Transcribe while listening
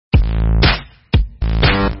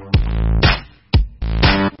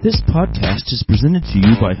This podcast is presented to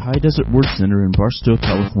you by High Desert Word Center in Barstow,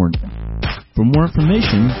 California. For more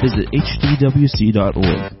information, visit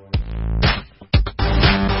hdwc.org.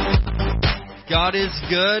 God is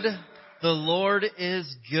good. The Lord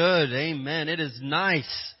is good. Amen. It is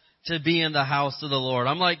nice to be in the house of the Lord.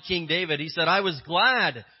 I'm like King David. He said, I was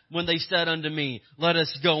glad when they said unto me, let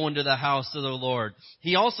us go into the house of the Lord.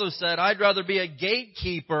 He also said, I'd rather be a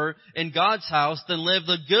gatekeeper in God's house than live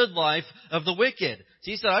the good life of the wicked. So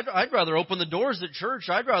he said, I'd rather open the doors at church.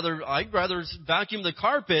 I'd rather vacuum the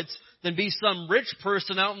carpets than be some rich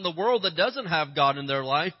person out in the world that doesn't have God in their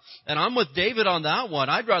life. And I'm with David on that one.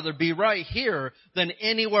 I'd rather be right here than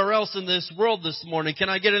anywhere else in this world this morning. Can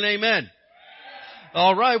I get an amen?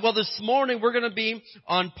 All right. Well, this morning we're going to be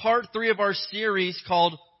on part 3 of our series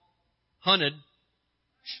called Hunted.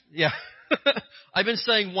 Yeah. I've been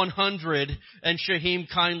saying 100, and Shaheem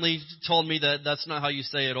kindly told me that that's not how you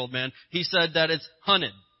say it, old man. He said that it's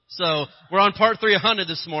hunted. So we're on part 3 of Hunted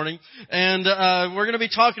this morning, and we're going to be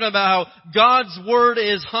talking about how God's Word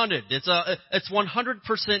is hunted. It's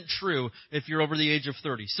 100% true if you're over the age of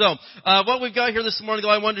 30. So what we've got here this morning, though,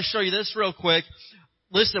 I wanted to show you this real quick.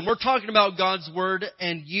 Listen, we're talking about God's Word,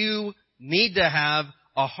 and you need to have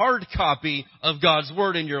a hard copy of God's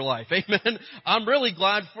Word in your life. Amen. I'm really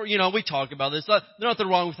glad for, we talk about this. There's nothing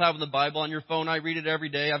wrong with having the Bible on your phone. I read it every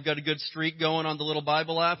day. I've got a good streak going on the little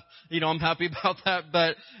Bible app. I'm happy about that.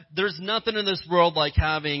 But there's nothing in this world like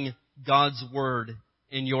having God's Word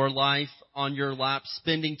in your life, on your lap,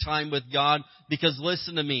 spending time with God. Because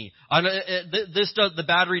listen to me, the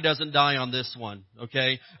battery doesn't die on this one.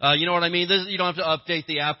 Okay, you know what I mean. You don't have to update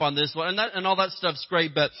the app on this one, and all that stuff's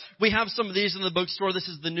great. But we have some of these in the bookstore. This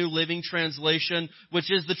is the New Living Translation,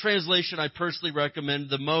 which is the translation I personally recommend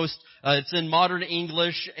the most. It's in modern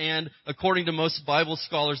English, and according to most Bible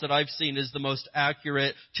scholars that I've seen, is the most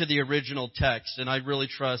accurate to the original text. And I really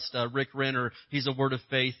trust Rick Renner. He's a Word of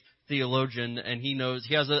Faith theologian, and he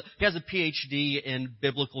has a PhD in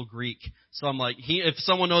biblical Greek. So I'm like, if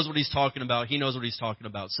someone knows what he's talking about, he knows what he's talking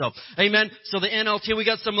about. So, amen. So the NLT, we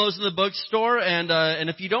got some of those in the bookstore, and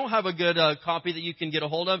if you don't have a good copy that you can get a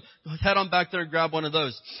hold of, head on back there and grab one of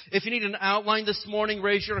those. If you need an outline this morning,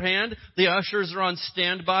 raise your hand. The ushers are on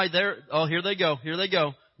standby there. Oh, here they go. Here they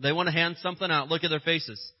go. They want to hand something out. Look at their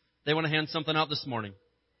faces. They want to hand something out this morning.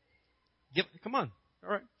 Come on. All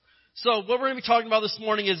right. So what we're going to be talking about this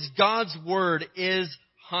morning is God's Word is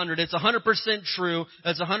 100. It's 100% true.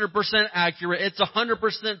 It's 100% accurate. It's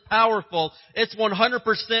 100% powerful. It's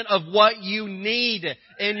 100% of what you need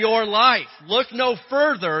in your life. Look no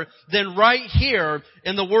further than right here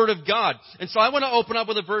in the Word of God. And so I want to open up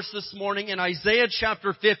with a verse this morning in Isaiah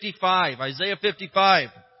chapter 55. Isaiah 55.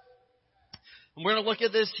 And we're going to look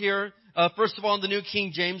at this here. First of all, in the New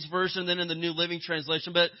King James Version, then in the New Living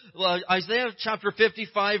Translation. But Isaiah chapter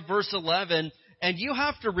 55, verse 11, and you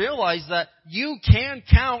have to realize that you can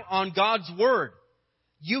count on God's Word.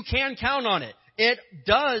 You can count on it. It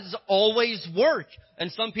does always work.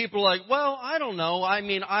 And some people are like, well, I don't know. I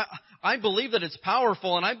mean, I believe that it's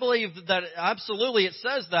powerful, and I believe that absolutely it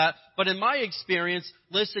says that. But in my experience,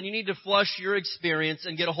 listen, you need to flush your experience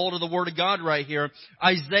and get a hold of the Word of God right here.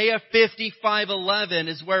 Isaiah 55:11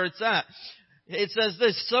 is where it's at. It says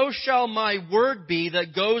this, so shall my word be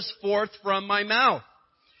that goes forth from my mouth.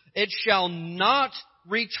 It shall not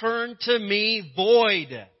return to me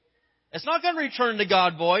void. It's not going to return to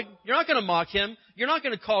God void. You're not going to mock Him. You're not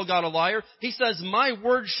going to call God a liar. He says, my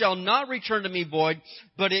word shall not return to me void,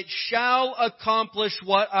 but it shall accomplish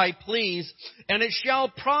what I please, and it shall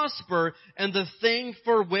prosper in the thing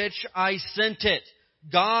for which I sent it.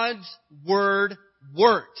 God's Word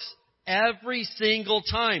works every single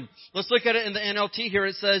time. Let's look at it in the NLT here.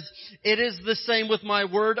 It says, it is the same with my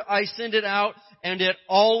word. I send it out, and it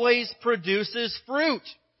always produces fruit.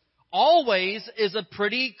 Always is a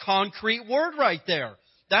pretty concrete word right there.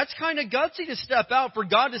 That's kind of gutsy to step out, for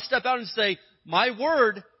God to step out and say, my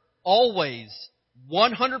word always,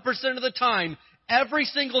 100% of the time, every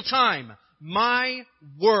single time, my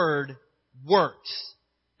word works.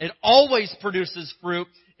 It always produces fruit.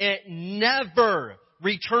 It never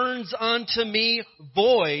returns unto me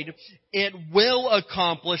void. It will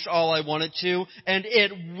accomplish all I want it to, and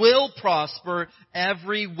it will prosper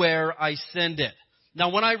everywhere I send it. Now,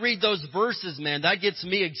 when I read those verses, man, that gets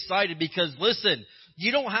me excited because, listen,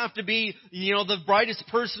 you don't have to be, the brightest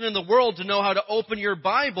person in the world to know how to open your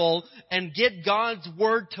Bible and get God's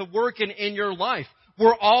Word to work in your life.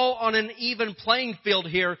 We're all on an even playing field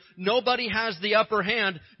here. Nobody has the upper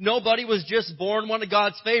hand. Nobody was just born one of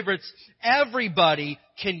God's favorites. Everybody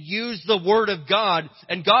can use the Word of God,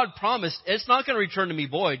 and God promised it's not going to return to me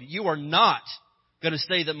void. You are not going to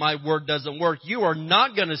say that my word doesn't work. You are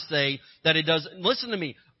not going to say that it doesn't. Listen to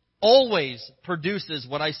me. Always produces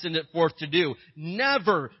what I send it forth to do.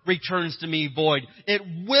 Never returns to me void. It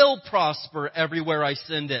will prosper everywhere I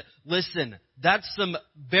send it. Listen, that's some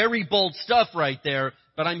very bold stuff right there,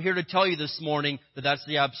 but I'm here to tell you this morning that that's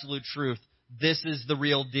the absolute truth. This is the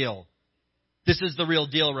real deal. This is the real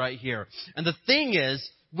deal right here. And the thing is,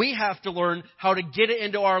 we have to learn how to get it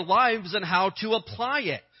into our lives and how to apply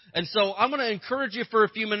it. And so I'm going to encourage you for a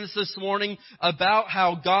few minutes this morning about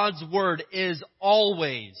how God's Word is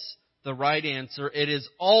always the right answer. It is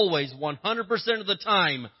always 100% of the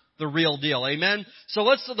time the real deal. Amen? So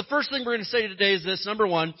the first thing we're going to say today is this. Number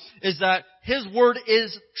one is that His Word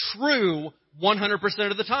is true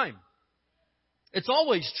 100% of the time. It's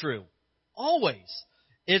always true. Always.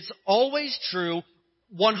 It's always true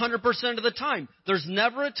 100% of the time. There's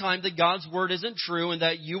never a time that God's Word isn't true and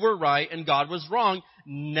that you were right and God was wrong.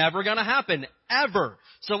 Never going to happen. Ever.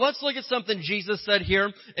 So let's look at something Jesus said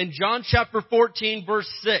here in John chapter 14 verse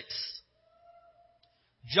 6.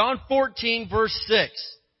 John 14 verse 6.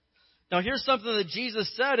 Now here's something that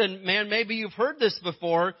Jesus said, and man, maybe you've heard this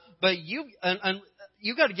before, but you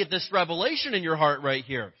got to get this revelation in your heart right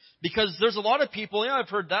here. Because there's a lot of people, I've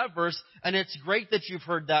heard that verse, and it's great that you've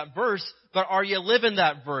heard that verse, but are you living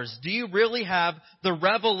that verse? Do you really have the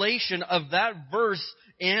revelation of that verse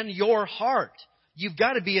in your heart? You've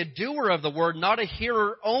got to be a doer of the word, not a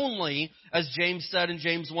hearer only, as James said in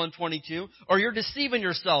James 1:22, or you're deceiving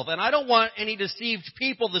yourself. And I don't want any deceived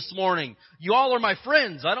people this morning. You all are my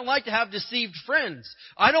friends. I don't like to have deceived friends.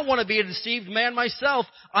 I don't want to be a deceived man myself.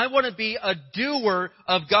 I want to be a doer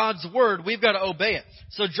of God's word. We've got to obey it.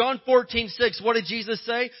 So John 14:6, what did Jesus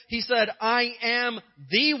say? He said, I am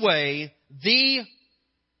the way, the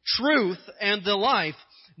truth, and the life.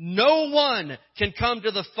 No one can come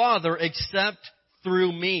to the Father except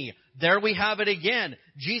through me. There we have it again.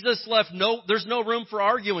 Jesus left there's no room for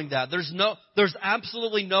arguing that. There's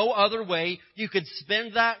absolutely no other way you could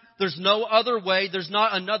spin that. There's no other way. There's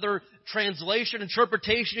not another translation,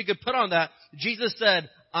 interpretation you could put on that. Jesus said,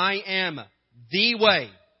 I am the way.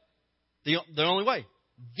 The only way.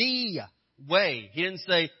 The way. He didn't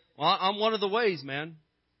say, well, I'm one of the ways, man.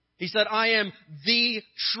 He said, I am the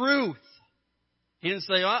truth. He didn't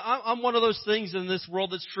say, I'm one of those things in this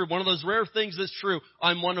world that's true. One of those rare things that's true.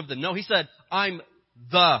 I'm one of them. No, he said, I'm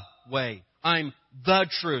the way. I'm the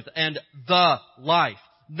truth and the life.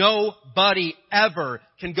 Nobody ever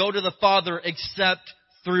can go to the Father except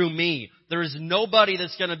through me. There is nobody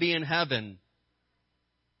that's going to be in heaven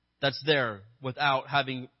that's there without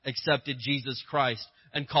having accepted Jesus Christ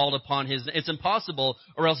and called upon His. It's impossible,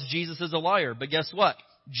 or else Jesus is a liar. But guess what?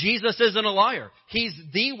 Jesus isn't a liar. He's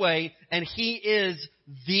the way and He is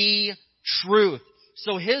the truth.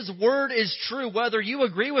 So His word is true whether you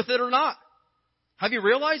agree with it or not. Have you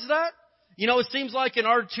realized that? It seems like in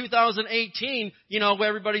our 2018,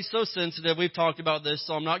 everybody's so sensitive. We've talked about this,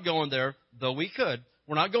 so I'm not going there, though we could.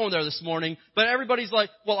 We're not going there this morning. But everybody's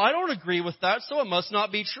like, well, I don't agree with that, so it must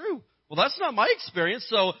not be true. Well, that's not my experience,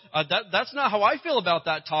 so that's not how I feel about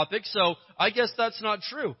that topic, so I guess that's not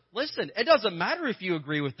true. Listen, it doesn't matter if you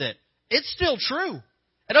agree with it. It's still true.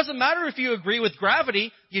 It doesn't matter if you agree with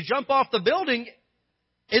gravity. You jump off the building.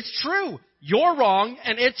 It's true. You're wrong,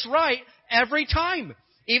 and it's right every time.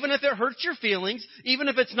 Even if it hurts your feelings, even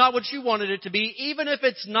if it's not what you wanted it to be, even if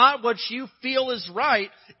it's not what you feel is right,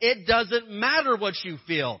 it doesn't matter what you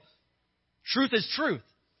feel. Truth is truth.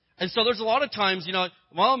 And so there's a lot of times,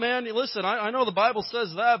 well, man, listen, I know the Bible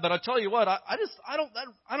says that, but I tell you what,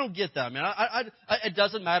 I don't get that, man. It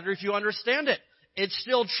doesn't matter if you understand it. It's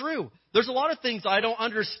still true. There's a lot of things I don't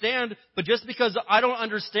understand, but just because I don't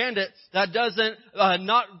understand it, that doesn't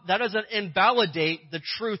invalidate the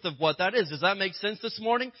truth of what that is. Does that make sense this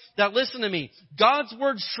morning? That listen to me. God's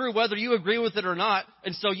word's true whether you agree with it or not,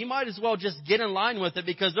 and so you might as well just get in line with it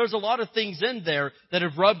because there's a lot of things in there that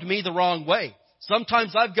have rubbed me the wrong way.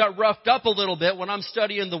 Sometimes I've got roughed up a little bit when I'm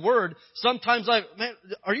studying the Word. Sometimes man,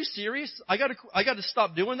 are you serious? I gotta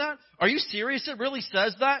stop doing that? Are you serious? It really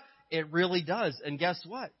says that? It really does. And guess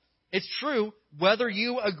what? It's true. Whether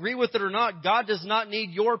you agree with it or not, God does not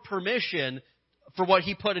need your permission for what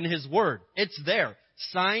He put in His Word. It's there.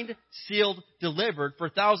 Signed, sealed, delivered for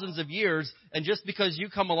thousands of years. And just because you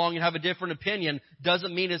come along and have a different opinion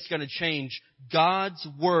doesn't mean it's going to change. God's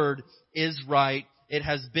Word is right. It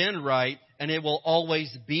has been right. And it will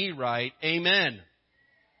always be right. Amen.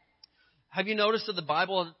 Have you noticed that the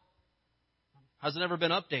Bible hasn't ever been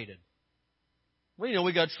updated? Well,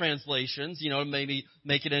 we got translations, maybe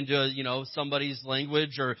make it into, somebody's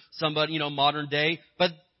language or somebody, modern day.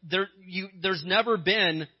 But there's never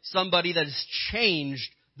been somebody that has changed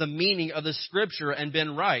the meaning of the Scripture and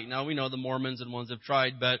been right. Now, we know the Mormons and ones have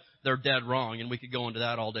tried, but they're dead wrong, and we could go into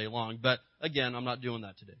that all day long. But again, I'm not doing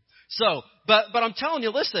that today. So, but I'm telling you,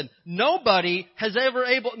 listen, nobody has ever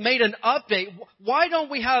made an update. Why don't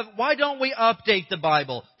we update the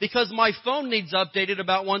Bible? Because my phone needs updated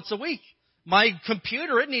about once a week. My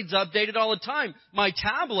computer, it needs updated all the time. My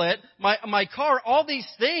tablet, my car, all these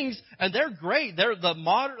things, and they're great. They're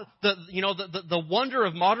the wonder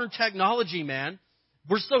of modern technology, man.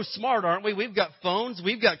 We're so smart, aren't we? We've got phones,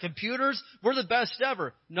 we've got computers, we're the best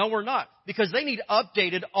ever. No, we're not. Because they need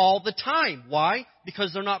updated all the time. Why?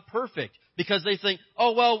 Because they're not perfect. Because they think,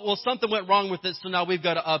 oh, well, something went wrong with it, so now we've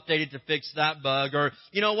got to update it to fix that bug. Or,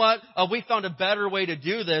 you know what? We found a better way to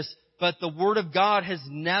do this. But the Word of God has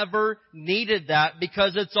never needed that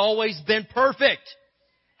because it's always been perfect.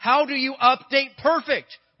 How do you update perfect?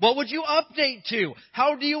 What would you update to?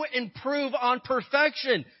 How do you improve on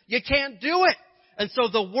perfection? You can't do it. And so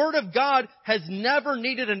the Word of God has never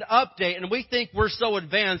needed an update, and we think we're so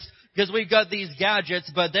advanced because we've got these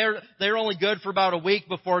gadgets, but they're only good for about a week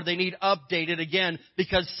before they need updated again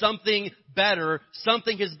because something better,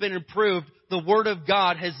 something has been improved. The Word of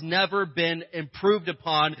God has never been improved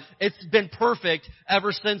upon. It's been perfect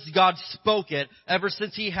ever since God spoke it, ever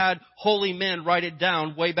since He had holy men write it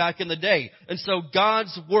down way back in the day. And so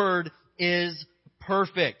God's Word is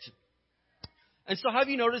perfect. And so have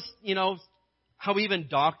you noticed, how even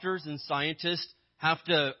doctors and scientists have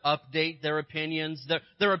to update their opinions?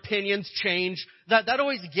 Their opinions change. That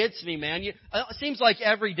always gets me, man. It seems like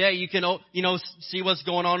every day you can, see what's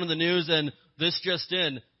going on in the news, and this just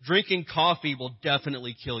in, drinking coffee will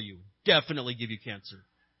definitely kill you. Definitely give you cancer.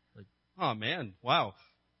 Like, oh man, wow.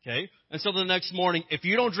 Okay. And so the next morning, if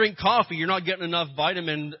you don't drink coffee, you're not getting enough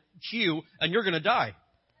vitamin Q, and you're going to die.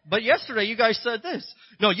 But yesterday you guys said this.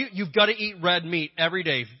 No, you've got to eat red meat every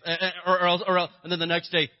day. Or else, and then the next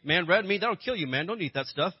day, man, red meat, that'll kill you, man. Don't eat that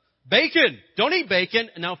stuff. Bacon! Don't eat bacon.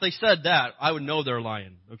 And now if they said that, I would know they're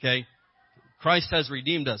lying. Okay? Christ has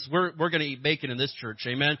redeemed us. We're going to eat bacon in this church.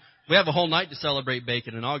 Amen? We have a whole night to celebrate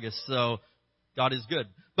bacon in August. So God is good.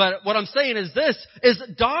 But what I'm saying is this, is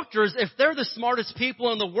doctors, if they're the smartest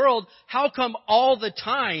people in the world, how come all the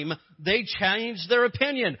time they change their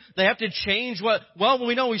opinion? They have to change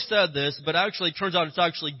we know we said this, but actually it turns out it's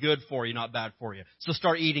actually good for you, not bad for you. So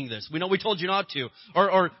start eating this. We know we told you not to.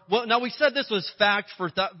 Now we said this was fact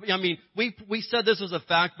we said this was a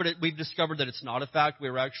fact, but we've discovered that it's not a fact. We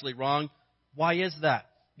were actually wrong. Why is that?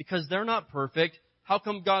 Because they're not perfect. How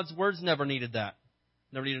come God's words never needed that?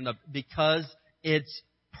 Never needed enough? Because it's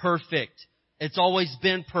perfect. It's always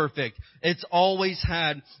been perfect. It's always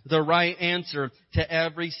had the right answer to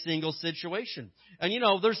every single situation. And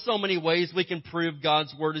there's so many ways we can prove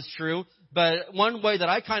God's Word is true. But one way that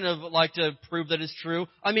I kind of like to prove that it's true,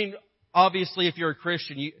 obviously if you're a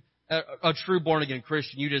Christian, a true born-again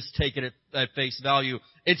Christian, you just take it at face value.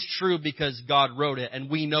 It's true because God wrote it, and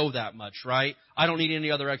we know that much, right? I don't need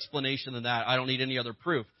any other explanation than that. I don't need any other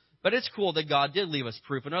proof. But it's cool that God did leave us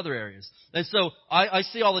proof in other areas. And so I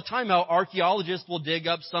see all the time how archaeologists will dig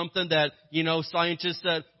up something that, scientists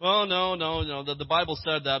said, well, no, the Bible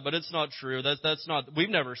said that, but it's not true. That's not,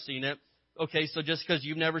 we've never seen it. Okay, so just because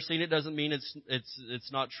you've never seen it doesn't mean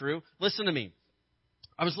it's not true. Listen to me.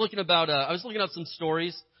 I was looking up some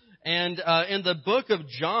stories, and in the book of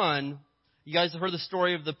John, you guys have heard the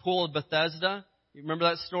story of the pool of Bethesda? You remember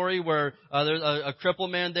that story where there's a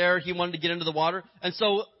crippled man there? He wanted to get into the water. And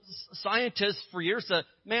so scientists for years said,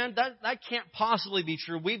 man, that can't possibly be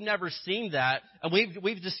true. We've never seen that. And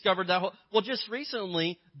we've discovered that. Well, just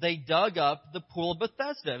recently, they dug up the pool of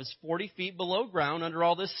Bethesda. It was 40 feet below ground under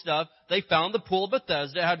all this stuff. They found the pool of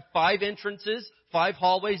Bethesda. It had 5 entrances, 5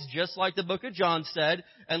 hallways, just like the book of John said.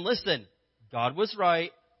 And listen, God was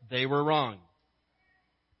right. They were wrong.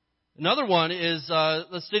 Another one is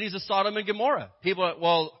the cities of Sodom and Gomorrah.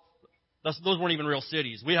 People, those weren't even real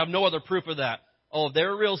cities. We have no other proof of that. Oh,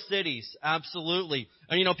 they're real cities. Absolutely.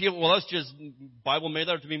 And people, that's just, Bible made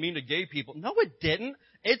that to be mean to gay people. No, it didn't.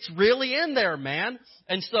 It's really in there, man.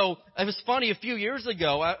 And so, it was funny, a few years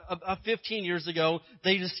ago, 15 years ago,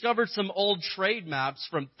 they discovered some old trade maps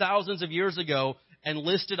from thousands of years ago, and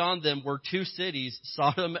listed on them were 2 cities,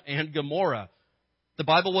 Sodom and Gomorrah. The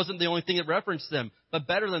Bible wasn't the only thing that referenced them. But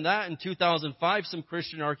better than that, in 2005, some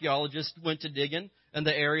Christian archaeologists went to digging in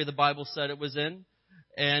the area the Bible said it was in.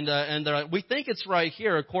 And we think it's right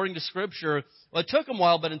here, according to Scripture. Well, it took them a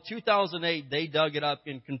while, but in 2008, they dug it up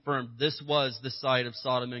and confirmed this was the site of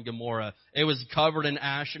Sodom and Gomorrah. It was covered in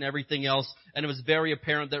ash and everything else, and it was very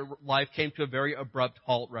apparent that life came to a very abrupt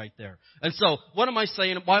halt right there. And so, what am I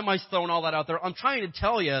saying? Why am I throwing all that out there? I'm trying to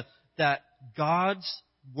tell you that God's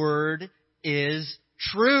Word is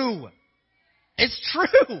true. It's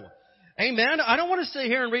true. Amen. I don't want to sit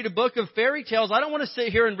here and read a book of fairy tales. I don't want to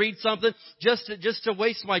sit here and read something just to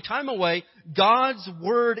waste my time away. God's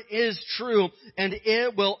Word is true, and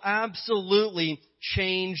it will absolutely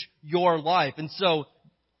change your life. And so,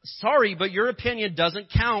 sorry, but your opinion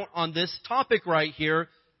doesn't count on this topic right here.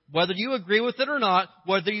 Whether you agree with it or not,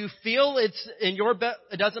 whether you feel it's in your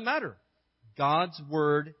it doesn't matter. God's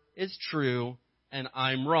Word is true, and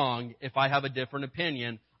I'm wrong. If I have a different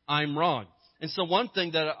opinion, I'm wrong. And so one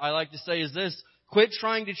thing that I like to say is this: quit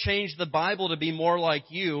trying to change the Bible to be more like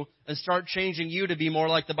you and start changing you to be more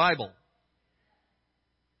like the Bible.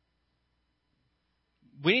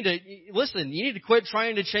 We need to, listen, you need to quit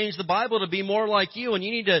trying to change the Bible to be more like you, and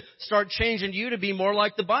you need to start changing you to be more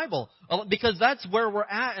like the Bible. Because that's where we're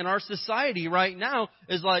at in our society right now,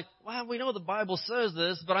 is like, well, we know the Bible says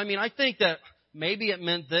this, but I think that maybe it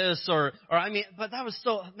meant this, but that was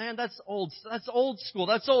that's old school,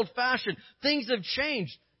 that's old fashioned. Things have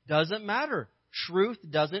changed. Doesn't matter. Truth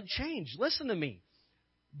doesn't change. Listen to me.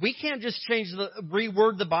 We can't just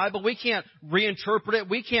reword the Bible. We can't reinterpret it.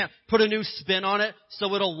 We can't put a new spin on it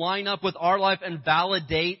so it'll line up with our life and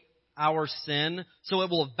validate our sin. So it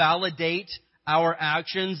will validate our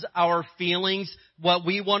actions, our feelings, what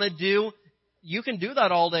we want to do. You can do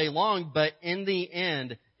that all day long, but in the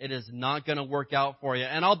end, it is not going to work out for you.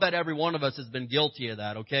 And I'll bet every one of us has been guilty of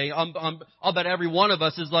that, okay? I'll bet every one of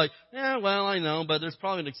us is like, yeah, well, I know, but there's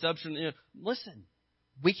probably an exception. Listen,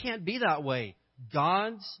 we can't be that way.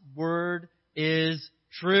 God's Word is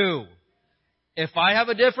true. If I have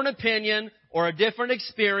a different opinion or a different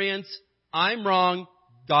experience, I'm wrong.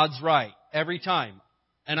 God's right every time.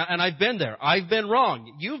 And I've been there. I've been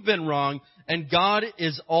wrong. You've been wrong. And God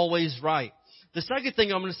is always right. The second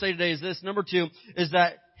thing I'm going to say today is this. Number 2 is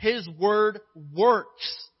that His Word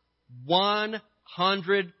works 100%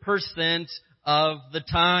 of the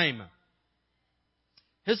time.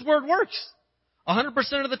 His Word works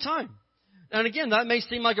 100% of the time. And again, that may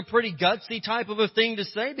seem like a pretty gutsy type of a thing to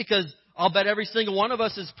say, because I'll bet every single one of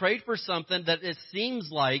us has prayed for something that it seems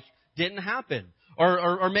like didn't happen.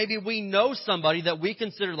 Or maybe we know somebody that we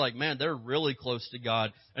consider like, man, they're really close to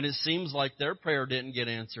God, and it seems like their prayer didn't get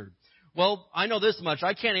answered. Well, I know this much.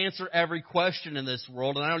 I can't answer every question in this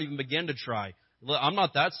world, and I don't even begin to try. I'm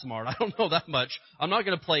not that smart. I don't know that much. I'm not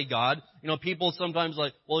going to play God. People sometimes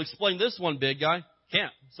like, well, explain this one, big guy.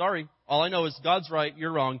 Can't. Sorry. All I know is God's right,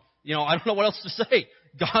 you're wrong. I don't know what else to say.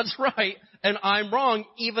 God's right, and I'm wrong,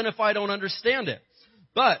 even if I don't understand it.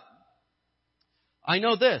 But I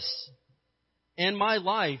know this. In my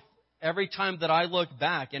life, every time that I look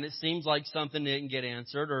back and it seems like something didn't get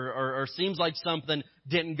answered or seems like something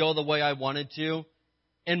didn't go the way I wanted to,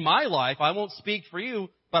 in my life, I won't speak for you,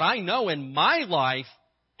 but I know in my life,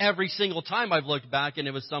 every single time I've looked back and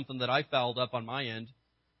it was something that I fouled up on my end.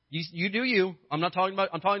 You do you. I'm talking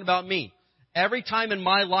about me. Every time in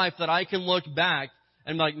my life that I can look back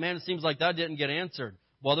and be like, man, it seems like that didn't get answered.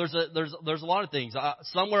 Well, there's a lot of things.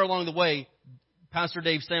 Somewhere along the way, Pastor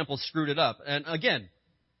Dave Sample screwed it up. And again,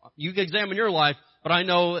 you can examine your life, but I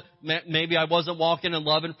know maybe I wasn't walking in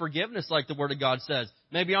love and forgiveness like the Word of God says.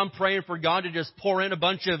 Maybe I'm praying for God to just pour in a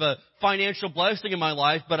bunch of financial blessing in my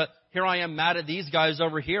life, but here I am mad at these guys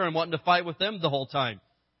over here and wanting to fight with them the whole time.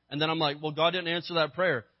 And then I'm like, well, God didn't answer that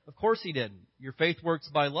prayer. Of course He didn't. Your faith works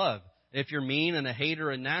by love. If you're mean and a hater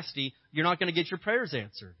and nasty, you're not going to get your prayers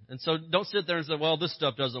answered. And so don't sit there and say, well, this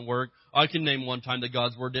stuff doesn't work. I can name one time that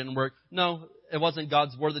God's Word didn't work. No, it wasn't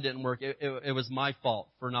God's Word that didn't work. It was my fault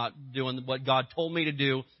for not doing what God told me to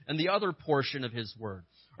do and the other portion of His Word.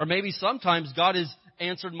 Or maybe sometimes God has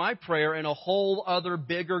answered my prayer in a whole other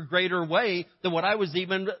bigger, greater way than what I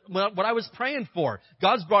was praying for.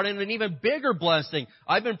 God's brought in an even bigger blessing.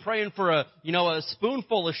 I've been praying for a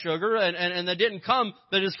spoonful of sugar and that didn't come,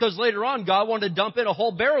 but it's because later on God wanted to dump in a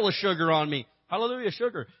whole barrel of sugar on me. Hallelujah,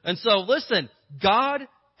 sugar. And so listen, God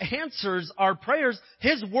answers our prayers.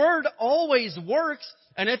 His Word always works.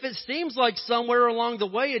 And if it seems like somewhere along the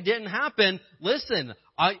way it didn't happen, listen,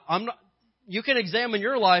 I'm not. You can examine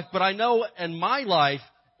your life, but I know in my life,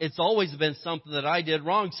 it's always been something that I did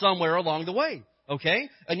wrong somewhere along the way. Okay?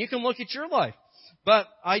 And you can look at your life. But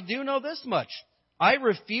I do know this much. I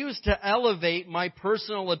refuse to elevate my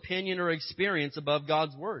personal opinion or experience above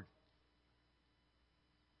God's Word.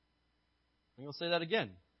 I'm going to say that again.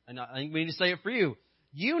 And I think we need to say it for you.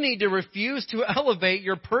 You need to refuse to elevate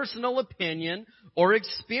your personal opinion or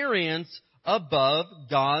experience above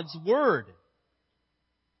God's Word.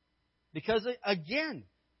 Because, again,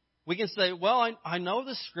 we can say, well, I know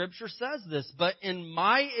the Scripture says this, but in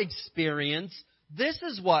my experience, this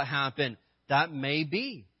is what happened. That may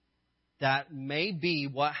be. that may be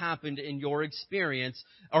what happened in your experience,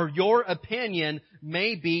 or your opinion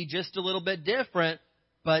may be just a little bit different,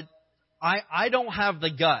 but I don't have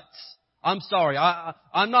the guts. I'm sorry.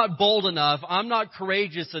 I'm not bold enough. I'm not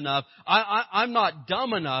courageous enough. I'm not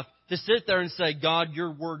dumb enough to sit there and say, God,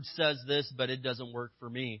 your word says this, but it doesn't work for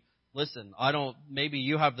me. Listen, maybe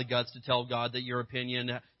you have the guts to tell God that your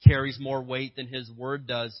opinion carries more weight than His word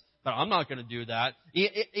does, but I'm not going to do that.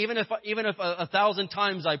 Even if 1,000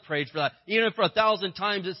 times I prayed for that, even if for 1,000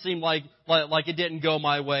 times it seemed like it didn't go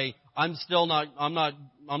my way, I'm not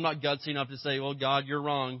gutsy enough to say, well, God, you're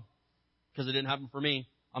wrong, because it didn't happen for me.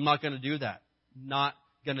 I'm not going to do that. Not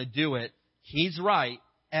going to do it. He's right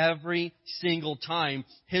every single time.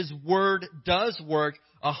 His word does work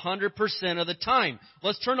 100% of the time.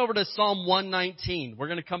 Let's turn over to Psalm 119. We're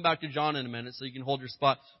going to come back to John in a minute, so you can hold your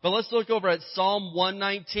spot. But let's look over at Psalm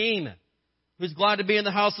 119. Who's glad to be in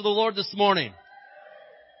the house of the Lord this morning?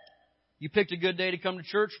 You picked a good day to come to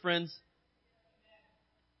church, friends.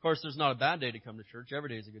 Of course, there's not a bad day to come to church. Every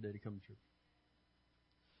day is a good day to come to church.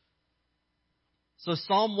 So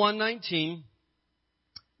Psalm 119,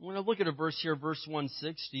 I'm going to look at a verse here, verse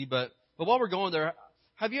 160, but while we're going there,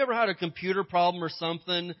 have you ever had a computer problem or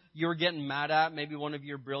something you were getting mad at, maybe one of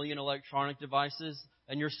your brilliant electronic devices,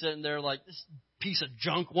 and you're sitting there like, this piece of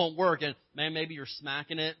junk won't work, and man, maybe you're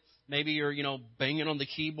smacking it, maybe you're, banging on the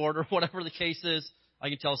keyboard or whatever the case is. I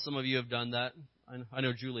can tell some of you have done that. I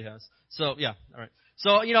know Julie has. So, yeah, all right.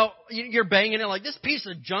 So, you're banging it like, this piece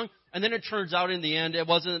of junk. And then it turns out in the end, it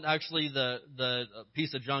wasn't actually the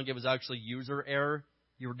piece of junk. It was actually user error.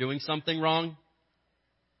 You were doing something wrong.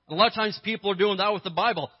 And a lot of times people are doing that with the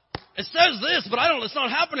Bible. It says this, but it's not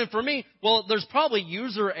happening for me. Well, there's probably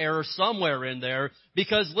user error somewhere in there.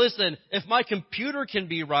 Because listen, if my computer can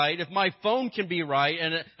be right, if my phone can be right,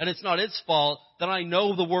 and it's not its fault, then I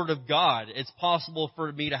know the Word of God. It's possible for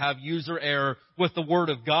me to have user error with the Word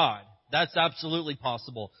of God. That's absolutely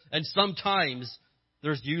possible. And sometimes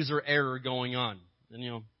there's user error going on. And,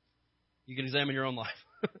 you can examine your own life.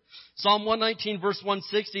 Psalm 119 verse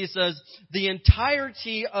 160 says, the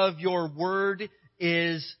entirety of your word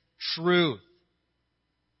is truth.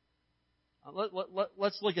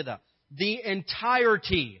 Let's look at that. The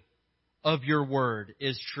entirety of your word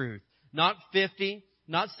is truth. Not 50,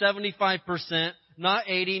 not 75%, not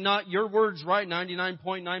 80, not your word's right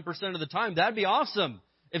 99.9% of the time. That'd be awesome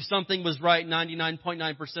if something was right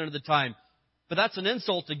 99.9% of the time. But that's an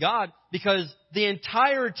insult to God, because the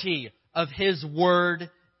entirety of His word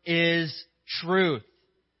is truth.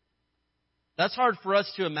 That's hard for us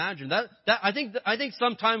to imagine. I think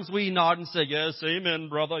sometimes we nod and say, yes, amen,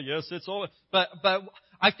 brother, yes, it's all. But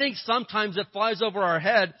I think sometimes it flies over our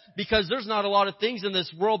head, because there's not a lot of things in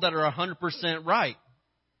this world that are 100% right.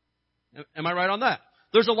 Am I right on that?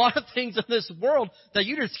 There's a lot of things in this world that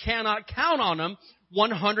you just cannot count on them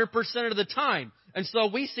 100% of the time. And so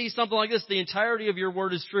we see something like this, the entirety of your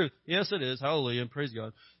word is truth. Yes, it is. Hallelujah. Praise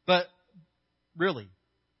God. But really,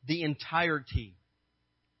 the entirety,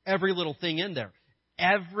 every little thing in there,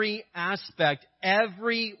 every aspect,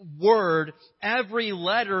 every word, every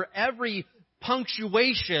letter, every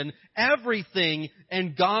punctuation, everything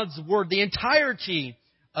in God's word, the entirety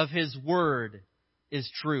of His word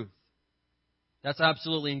is truth. That's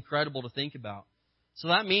absolutely incredible to think about. So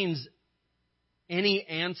that means any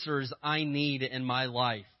answers I need in my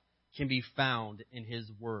life can be found in His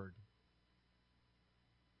word.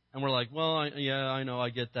 And we're like, well, I know, I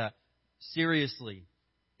get that. Seriously,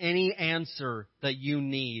 any answer that you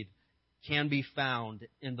need can be found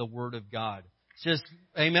in the Word of God. It's just,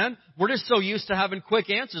 amen? We're just so used to having quick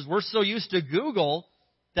answers. We're so used to Google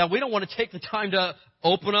that we don't want to take the time to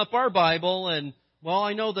open up our Bible and, well,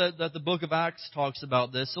 I know that the book of Acts talks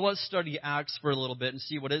about this, so let's study Acts for a little bit and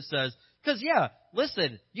see what it says. Because,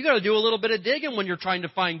 listen, you got to do a little bit of digging when you're trying to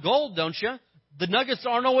find gold, don't you? The nuggets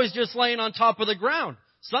aren't always just laying on top of the ground.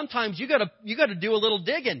 Sometimes you got to do a little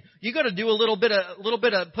digging. You got to do a little bit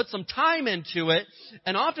of put some time into it.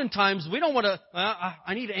 And oftentimes we don't want to.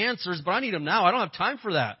 I need answers, but I need them now. I don't have time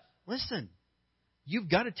for that. Listen,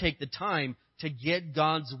 you've got to take the time to get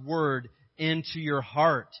God's word into your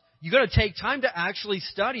heart. You got to take time to actually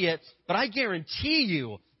study it. But I guarantee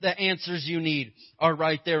you, the answers you need are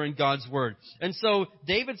right there in God's word. And so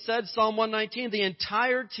David said, Psalm 119, the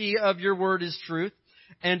entirety of your word is truth,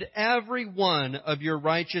 and every one of your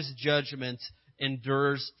righteous judgments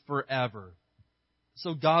endures forever.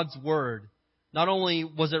 So God's word, not only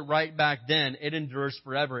was it right back then, it endures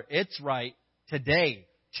forever. It's right today,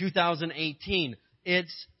 2018.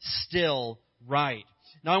 It's still right.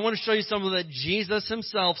 Now I want to show you something that Jesus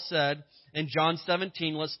Himself said in John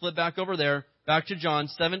 17. Let's flip back over there. Back to John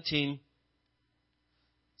 17.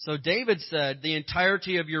 So David said, the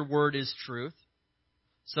entirety of your word is truth.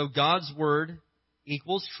 So God's word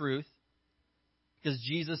equals truth. Because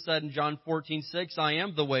Jesus said in John 14:6, I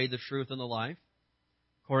am the way, the truth, and the life.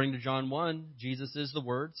 According to John 1, Jesus is the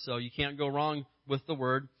word, so you can't go wrong with the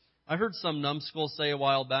word. I heard some numbskull say a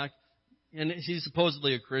while back, and he's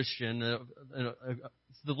supposedly a Christian, the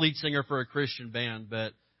lead singer for a Christian band,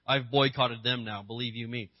 but I've boycotted them now, believe you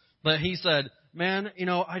me. But he said, man,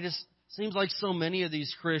 seems like so many of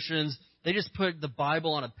these Christians, they just put the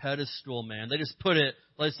Bible on a pedestal, man. They just put it,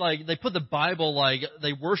 it's like, they put the Bible like,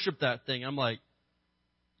 they worship that thing. I'm like,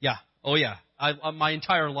 yeah, oh yeah. My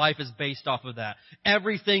entire life is based off of that.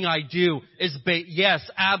 Everything I do is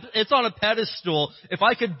it's on a pedestal. If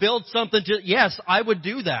I could build something yes, I would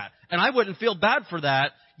do that. And I wouldn't feel bad for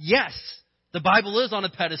that. Yes, the Bible is on a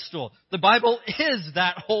pedestal. The Bible is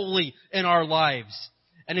that holy in our lives.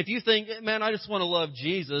 And if you think, man, I just want to love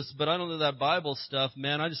Jesus, but I don't know that Bible stuff,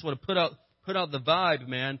 man, I just want to put out the vibe,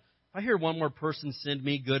 man. If I hear one more person send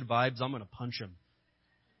me good vibes, I'm going to punch him.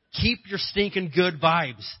 Keep your stinking good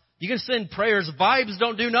vibes. You can send prayers. Vibes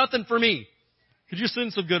don't do nothing for me. Could you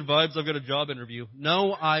send some good vibes? I've got a job interview.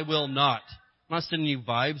 No, I will not. I'm not sending you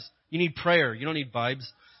vibes. You need prayer. You don't need vibes.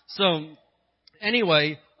 So,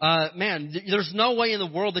 anyway, man, there's no way in the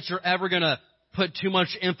world that you're ever going to put too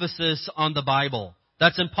much emphasis on the Bible.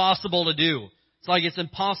 That's impossible to do. It's like it's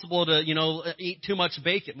impossible to, eat too much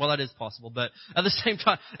bacon. Well, that is possible, but at the same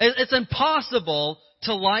time, it's impossible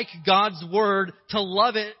to like God's Word, to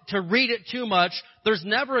love it, to read it too much. There's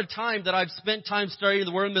never a time that I've spent time studying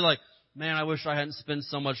the Word and been like, man, I wish I hadn't spent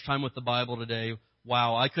so much time with the Bible today.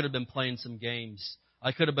 Wow, I could have been playing some games.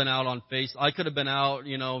 I could have been out on I could have been out,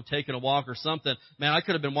 taking a walk or something. Man, I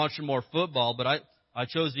could have been watching more football, but I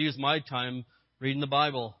chose to use my time reading the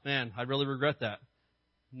Bible. Man, I really regret that.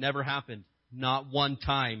 Never happened. Not one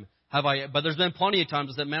time have I, but there's been plenty of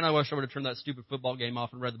times I said, man, I wish I would have turned that stupid football game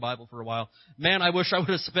off and read the Bible for a while. Man, I wish I would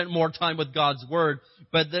have spent more time with God's Word.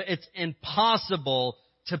 But it's impossible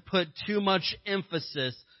to put too much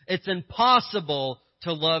emphasis. It's impossible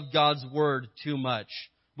to love God's Word too much.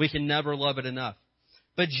 We can never love it enough.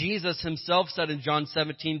 But Jesus himself said in John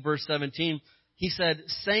 17, verse 17, he said,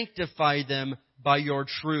 sanctify them by your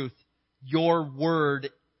truth. Your word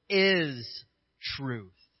is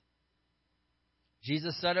truth.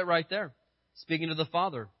 Jesus said it right there, speaking to the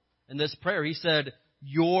Father in this prayer. He said,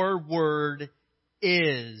 your word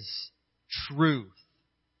is truth.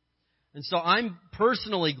 And so I'm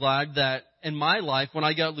personally glad that in my life, when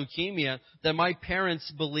I got leukemia, that my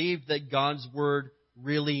parents believed that God's word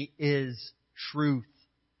really is truth.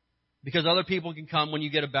 Because other people can come when you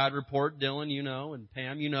get a bad report, Dylan, and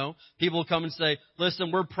Pam, people come and say,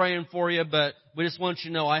 listen, we're praying for you, but we just want you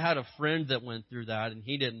to know I had a friend that went through that and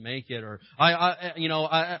he didn't make it. Or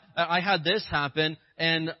I had this happen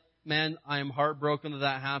and man, I am heartbroken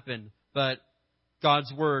that happened. But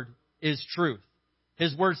God's word is truth.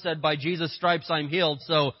 His word said, by Jesus' stripes I'm healed.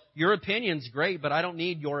 So your opinion's great, but I don't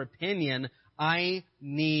need your opinion. I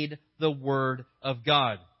need the word of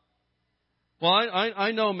God. Well,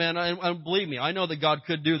 I know, man, I believe me, I know that God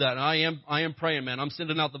could do that. And I am praying, man. I'm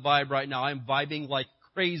sending out the vibe right now. I'm vibing like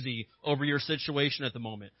crazy over your situation at the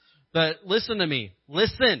moment. But listen to me.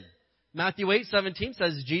 Listen. Matthew 8:17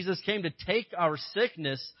 says Jesus came to take our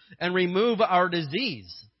sickness and remove our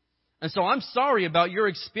disease. And so I'm sorry about your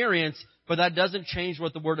experience, but that doesn't change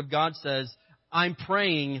what the Word of God says. I'm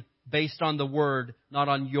praying based on the Word, not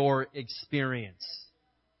on your experience.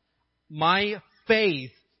 My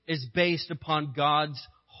faith is based upon God's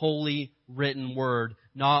holy written word,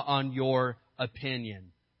 not on your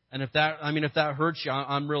opinion. And if that hurts you,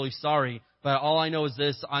 I'm really sorry. But all I know is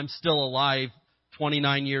this, I'm still alive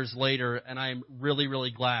 29 years later, and I'm really,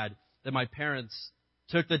 really glad that my parents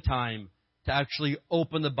took the time to actually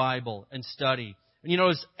open the Bible and study. And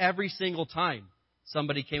it's every single time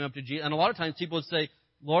somebody came up to Jesus, and a lot of times people would say,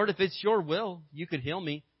 Lord, if it's your will, you could heal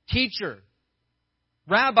me. Teacher,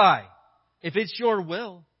 Rabbi, if it's your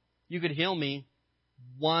will, you could heal me.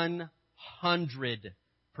 100%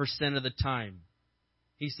 of the time,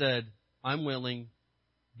 he said, I'm willing,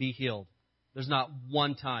 be healed. There's not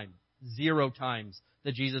one time, 0 times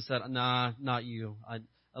that Jesus said, nah, not you.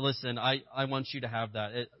 Listen, I want you to have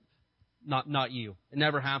that. Not you. It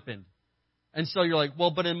never happened. And so you're like,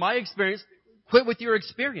 well, but in my experience, quit with your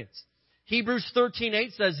experience. Hebrews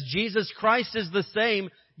 13:8 says, Jesus Christ is the same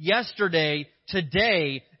yesterday,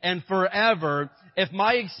 today, and forever. If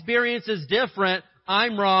my experience is different,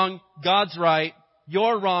 I'm wrong, God's right.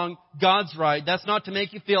 You're wrong, God's right. That's not to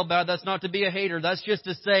make you feel bad. That's not to be a hater. That's just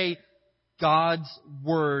to say God's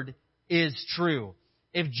word is true.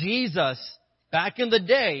 If Jesus, back in the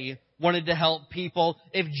day, wanted to help people,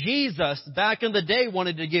 if Jesus back in the day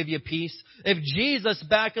wanted to give you peace, if Jesus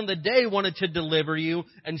back in the day wanted to deliver you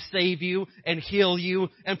and save you and heal you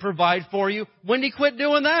and provide for you, when did He quit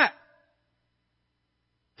doing that?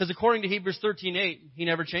 Because according to Hebrews 13:8, He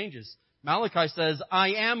never changes. Malachi says,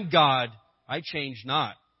 I am God, I change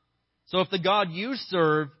not. So if the God you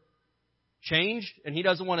serve changed and He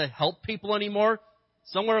doesn't want to help people anymore,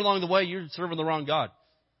 somewhere along the way you're serving the wrong God.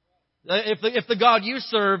 If the God you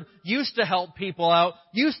serve used to help people out,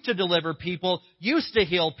 used to deliver people, used to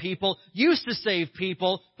heal people, used to save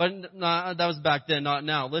people, but that was back then, not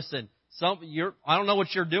now. Listen, I don't know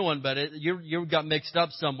what you're doing, but you got mixed up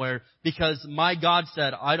somewhere, because my God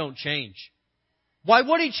said, I don't change. Why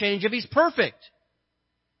would He change if He's perfect?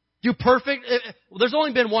 There's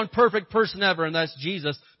only been one perfect person ever, and that's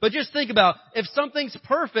Jesus. But just think about, if something's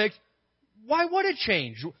perfect, why would it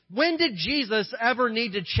change? When did Jesus ever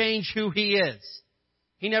need to change who He is?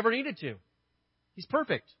 He never needed to. He's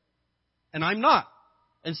perfect. And I'm not.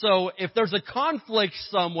 And so if there's a conflict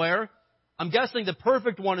somewhere, I'm guessing the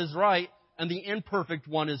perfect one is right and the imperfect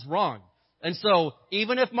one is wrong. And so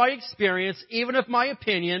even if my experience, even if my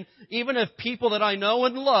opinion, even if people that I know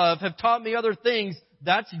and love have taught me other things,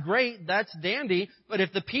 that's great, that's dandy. But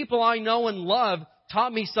if the people I know and love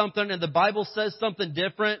taught me something and the Bible says something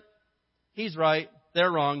different, He's right, they're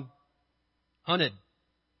wrong. Hunted.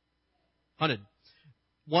 100%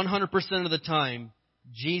 of the time,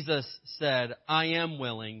 Jesus said, I am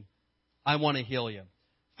willing, I want to heal you.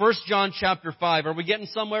 1 John chapter 5. Are we getting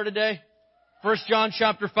somewhere today? 1 John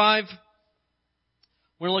chapter 5.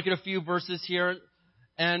 We're going to look at a few verses here.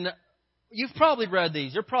 And you've probably read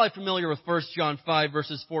these. You're probably familiar with 1 John 5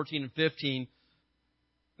 verses 14 and 15.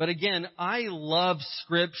 But again, I love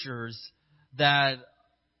scriptures that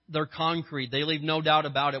they're concrete. They leave no doubt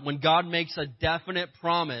about it. When God makes a definite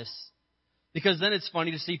promise, because then it's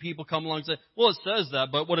funny to see people come along and say, well, it says that,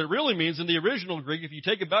 but what it really means in the original Greek, if you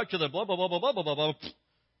take it back to the blah, blah, blah, blah, blah, blah, blah, blah,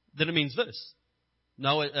 then it means this.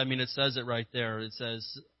 No, it says it right there. It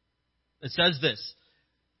says this.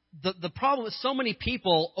 The problem is so many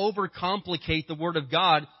people overcomplicate the Word of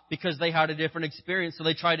God because they had a different experience, so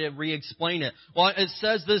they try to re-explain it. Well, it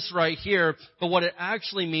says this right here, but what it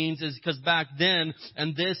actually means is because back then,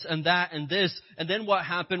 and this, and that, and this, and then what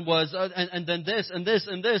happened was, and then this, and this,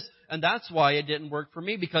 and this, and that's why it didn't work for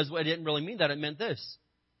me, because it didn't really mean that, it meant this.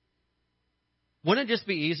 Wouldn't it just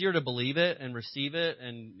be easier to believe it and receive it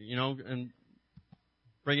and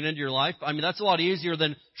bring it into your life? I mean, that's a lot easier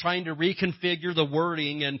than trying to reconfigure the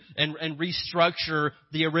wording and restructure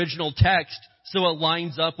the original text so it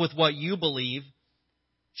lines up with what you believe.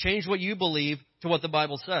 Change what you believe to what the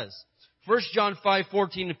Bible says. 1 John 5,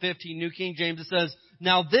 14 and 15, New King James, it says,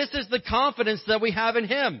 now this is the confidence that we have in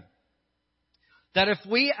Him, that if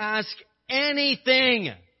we ask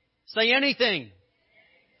anything, say anything,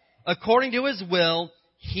 according to His will,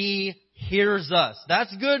 He hears us.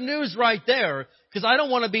 That's good news right there, because I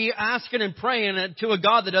don't want to be asking and praying to a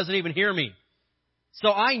God that doesn't even hear me.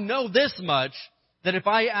 So I know this much, that if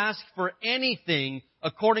I ask for anything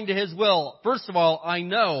according to His will, first of all, I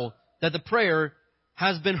know that the prayer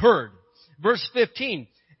has been heard. Verse 15,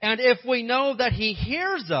 and if we know that He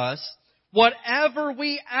hears us, whatever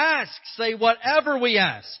we ask, say whatever we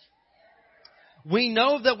ask, we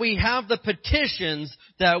know that we have the petitions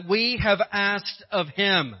that we have asked of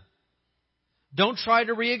Him. Don't try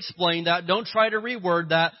to re-explain that. Don't try to reword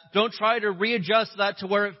that. Don't try to readjust that to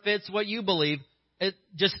where it fits what you believe. It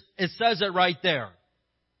says it right there.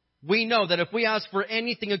 We know that if we ask for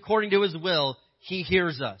anything according to His will, He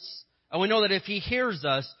hears us. And we know that if He hears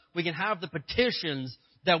us, we can have the petitions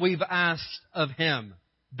that we've asked of Him.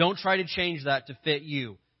 Don't try to change that to fit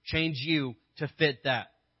you. Change you to fit that.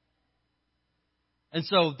 And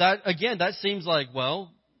so that seems like,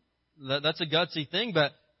 well, that's a gutsy thing,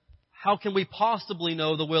 but how can we possibly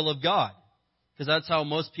know the will of God? Because that's how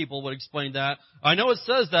most people would explain that. I know it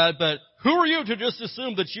says that, but who are you to just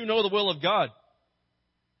assume that you know the will of God?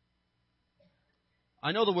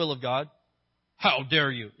 I know the will of God. How dare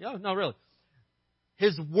you? Yeah, no, really.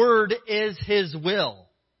 His Word is His will.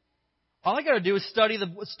 All I got to do is study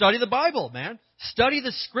the Bible, man. Study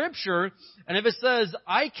the Scripture, and if it says,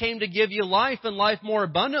 I came to give you life and life more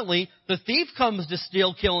abundantly, the thief comes to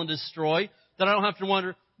steal, kill, and destroy, then I don't have to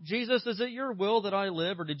wonder, Jesus, is it your will that I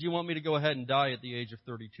live, or did you want me to go ahead and die at the age of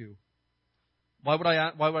 32? Why would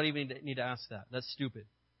I even need to ask that? That's stupid.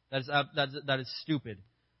 That is stupid.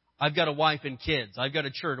 I've got a wife and kids. I've got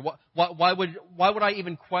a church. Why would I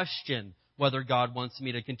even question whether God wants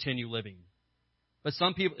me to continue living? But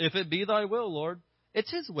some people, if it be Thy will, Lord,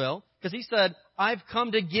 it's His will, because He said, I've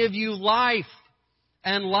come to give you life,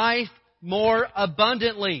 and life more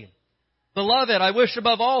abundantly. Beloved, I wish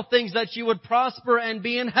above all things that you would prosper and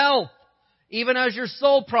be in health, even as your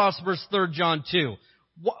soul prospers, 3 John 2.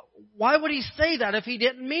 Why would he say that if he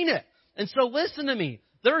didn't mean it? And so listen to me.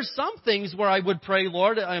 There are some things where I would pray,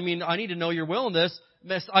 Lord, I need to know your will in this.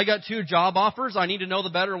 I got 2 job offers. I need to know the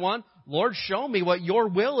better one. Lord, show me what your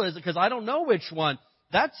will is, because I don't know which one.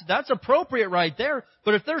 That's appropriate right there.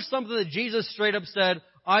 But if there's something that Jesus straight up said,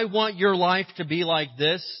 I want your life to be like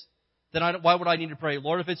this, then why would I need to pray?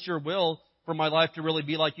 Lord, if it's your will for my life to really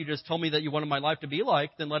be like you just told me that you wanted my life to be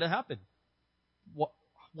like, then let it happen.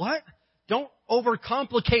 What? Don't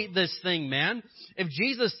overcomplicate this thing, man. If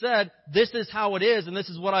Jesus said, this is how it is and this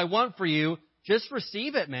is what I want for you, just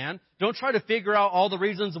receive it, man. Don't try to figure out all the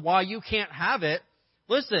reasons why you can't have it.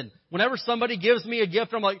 Listen, whenever somebody gives me a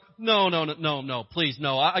gift, I'm like, no, please,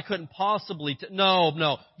 no. I couldn't possibly, no,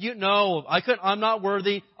 I'm not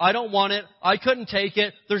worthy. I don't want it. I couldn't take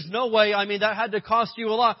it. There's no way. That had to cost you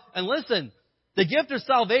a lot. And listen, the gift of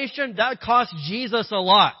salvation, that cost Jesus a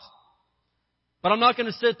lot. But I'm not going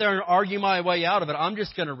to sit there and argue my way out of it. I'm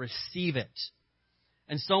just going to receive it.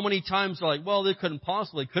 And so many times they're like, well, it couldn't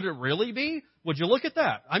possibly. Could it really be? Would you look at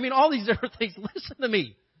that? All these different things. Listen to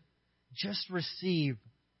me. Just receive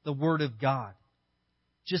the Word of God.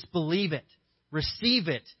 Just believe it. Receive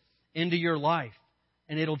it into your life.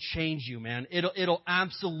 And it'll change you, man. It'll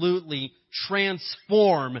absolutely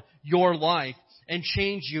transform your life and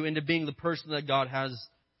change you into being the person that God has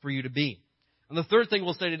for you to be. And the third thing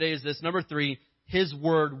we'll say today is this. Number 3, His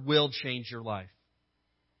Word will change your life.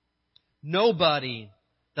 Nobody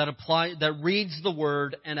that reads the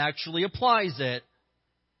Word and actually applies it,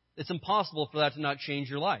 it's impossible for that to not change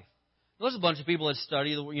your life. There's a bunch of people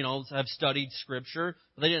that have studied Scripture,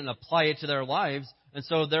 but they didn't apply it to their lives, and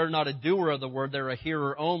so they're not a doer of the Word, they're a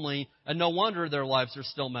hearer only, and no wonder their lives are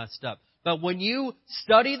still messed up. But when you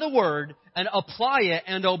study the Word and apply it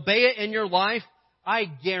and obey it in your life, I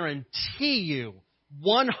guarantee you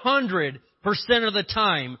 100% of the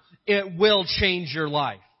time it will change your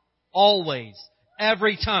life. Always.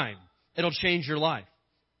 Every time. It'll change your life.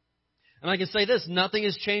 And I can say this, nothing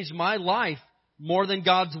has changed my life more than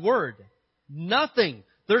God's Word. Nothing.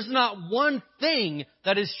 There's not one thing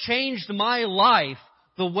that has changed my life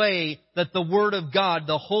the way that the Word of God,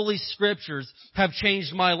 the Holy Scriptures, have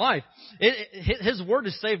changed my life. His Word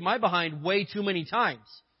has saved my behind way too many times.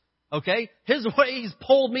 Okay? He's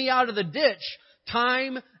pulled me out of the ditch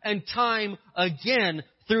time and time again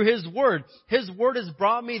through His Word. His Word has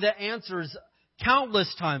brought me the answers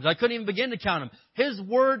countless times. I couldn't even begin to count them. His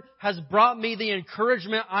Word has brought me the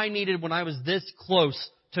encouragement I needed when I was this close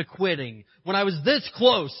to quitting. When I was this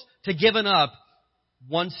close to giving up.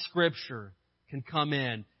 One Scripture can come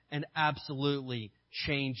in and absolutely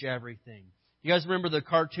change everything. You guys remember the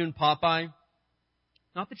cartoon Popeye?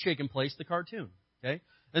 Not the chicken place, the cartoon. Okay?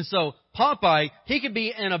 And so Popeye, he could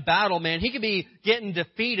be in a battle, man. He could be getting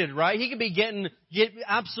defeated, right? He could be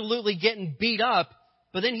absolutely getting beat up.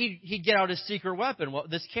 But then he'd get out his secret weapon. Well,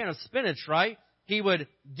 this can of spinach, right? He would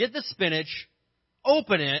get the spinach,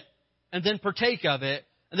 open it, and then partake of it.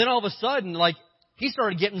 And then all of a sudden, he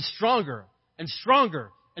started getting stronger and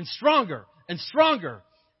stronger and stronger and stronger.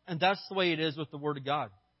 And that's the way it is with the Word of God.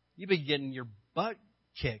 You be getting your butt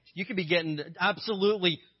kicked. You could be getting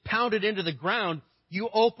absolutely pounded into the ground. You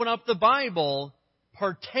open up the Bible,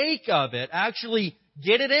 partake of it, actually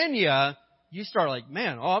get it in you. You start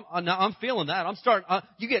I'm feeling that.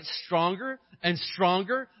 You get stronger and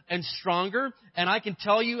stronger and stronger. And I can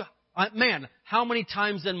tell you, how many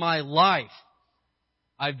times in my life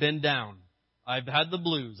I've been down. I've had the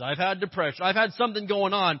blues. I've had depression. I've had something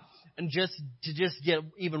going on. And just get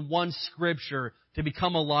even one Scripture to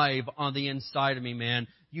become alive on the inside of me, man.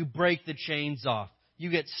 You break the chains off.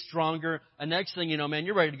 You get stronger. And next thing you know, man,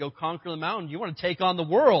 you're ready to go conquer the mountain. You want to take on the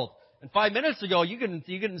world. And 5 minutes ago, you couldn't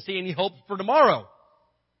see any hope for tomorrow.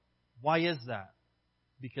 Why is that?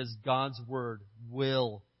 Because God's Word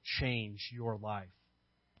will change your life.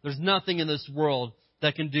 There's nothing in this world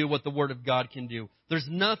that can do what the Word of God can do. There's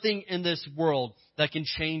nothing in this world that can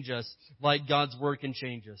change us like God's Word can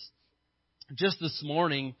change us. Just this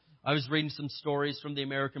morning, I was reading some stories from the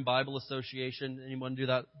American Bible Association. Anyone do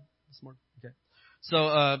that this morning? Okay.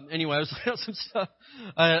 So anyway, I was looking at some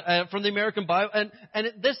stuff from the American Bible, and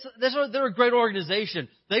they're a great organization.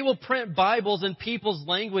 They will print Bibles in people's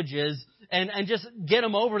languages and just get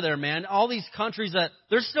them over there, man. All these countries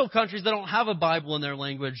there's still countries that don't have a Bible in their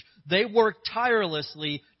language. They work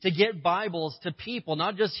tirelessly to get Bibles to people,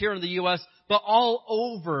 not just here in the U.S., but all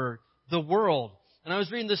over the world. And I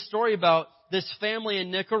was reading this story about this family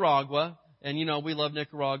in Nicaragua. And, we love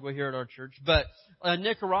Nicaragua here at our church. But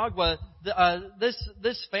Nicaragua,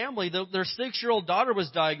 this family, their 6-year-old daughter was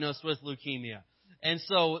diagnosed with leukemia. And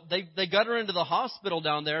so they got her into the hospital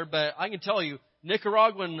down there. But I can tell you,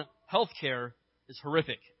 Nicaraguan healthcare is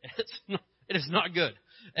horrific. It is not good.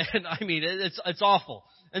 And I mean, it's awful.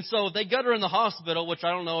 And so they got her in the hospital, which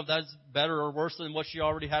I don't know if that's better or worse than what she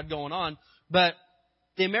already had going on. But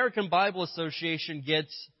the American Bible Association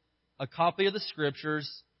gets a copy of the scriptures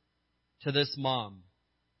to this mom.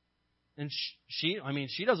 And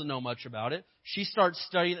she doesn't know much about it. She starts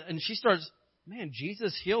studying, and she starts, man,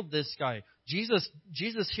 Jesus healed this guy.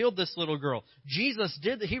 Jesus healed this little girl. He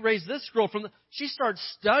raised this girl she starts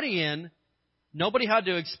studying. Nobody had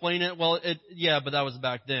to explain it. Well, but that was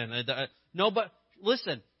back then. No, but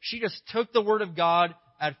listen, she just took the Word of God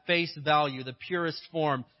at face value, the purest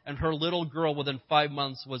form, and her little girl within 5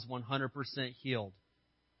 months was 100% healed.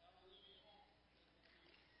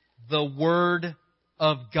 The Word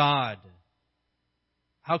of God.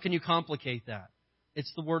 How can you complicate that?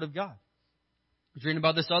 It's the Word of God. I was reading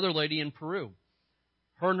about this other lady in Peru.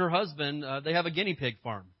 Her and her husband, they have a guinea pig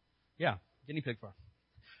farm. Yeah, guinea pig farm.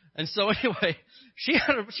 And so anyway, she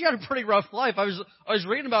had a pretty rough life. I was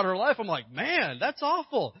reading about her life. I'm like, man, that's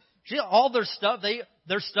awful. All their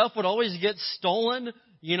stuff would always get stolen,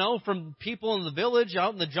 from people in the village,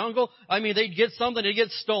 out in the jungle. I mean, they'd get something, it'd get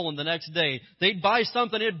stolen the next day. They'd buy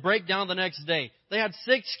something, it'd break down the next day. They had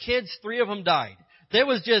 6 kids, 3 of them died. There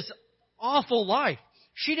was just awful life.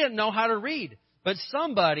 She didn't know how to read. But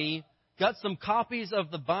somebody got some copies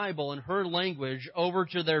of the Bible in her language over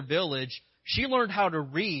to their village. She learned how to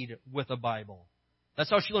read with a Bible. That's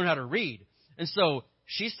how she learned how to read. And so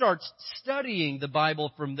she starts studying the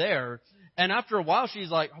Bible from there. And after a while, she's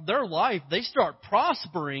like, their life, they start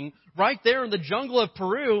prospering right there in the jungle of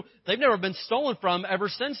Peru. They've never been stolen from ever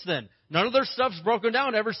since then. None of their stuff's broken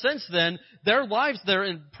down ever since then. Their lives, they're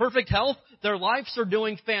in perfect health. Their lives are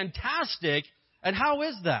doing fantastic. And how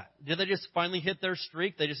is that? Did they just finally hit their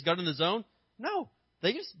streak? They just got in the zone? No.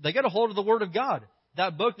 They got a hold of the Word of God.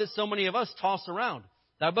 That book that so many of us toss around.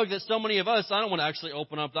 That book that so many of us, I don't want to actually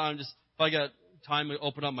open up. If I got time to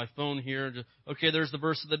open up my phone here. Okay, there's the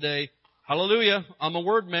verse of the day. Hallelujah. I'm a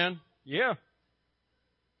word man. Yeah.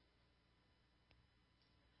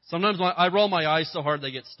 Sometimes I roll my eyes so hard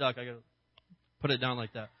they get stuck. I got to put it down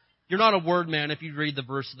like that. You're not a word man if you read the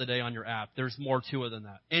verse of the day on your app. There's more to it than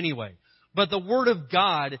that. Anyway, but the Word of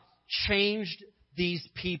God changed these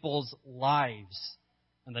people's lives.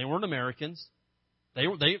 And they weren't Americans. They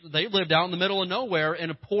lived out in the middle of nowhere in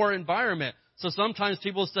a poor environment. So sometimes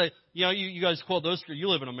people say, you guys quote those, you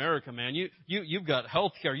live in America, man. You've got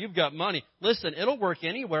health care. You've got money. Listen, it'll work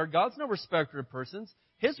anywhere. God's no respecter of persons.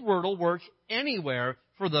 His Word will work anywhere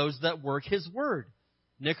for those that work His Word.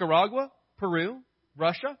 Nicaragua, Peru,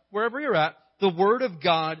 Russia, wherever you're at, the Word of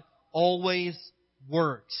God always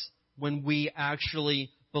works when we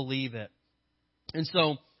actually believe it. And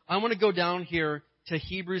so I want to go down here to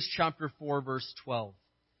Hebrews chapter 4, verse 12.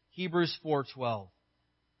 Hebrews 4:12.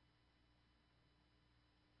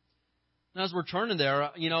 Now, as we're turning there,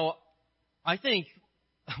 I think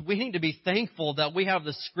we need to be thankful that we have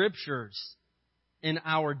the Scriptures in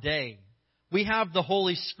our day. We have the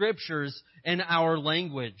Holy Scriptures in our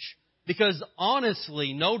language. Because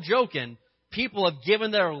honestly, no joking, people have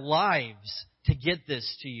given their lives to get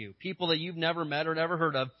this to you. People that you've never met or never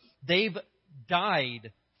heard of, they've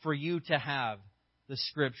died for you to have the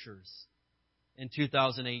Scriptures in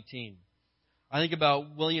 2018. I think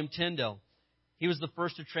about William Tyndale. He was the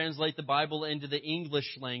first to translate the Bible into the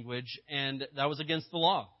English language, and that was against the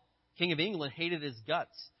law. King of England hated his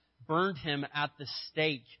guts, burned him at the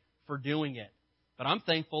stake for doing it. But I'm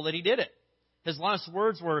thankful that he did it. His last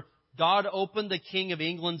words were, God opened the King of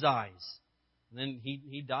England's eyes. And then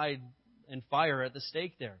he died in fire at the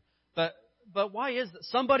stake there. But why is that?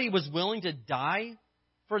 Somebody was willing to die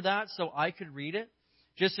for that so I could read it?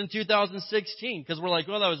 Just in 2016, because we're like,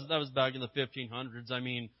 well, that was back in the 1500s. I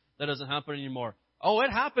mean, that doesn't happen anymore. Oh,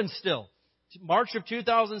 it happens still. March of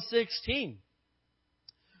 2016.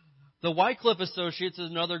 The Wycliffe Associates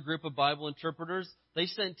is another group of Bible interpreters. They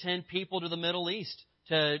sent 10 people to the Middle East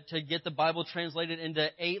to get the Bible translated into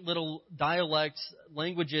 8 little dialects,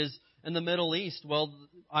 languages in the Middle East. Well,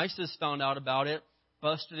 ISIS found out about it,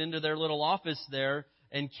 busted into their little office there,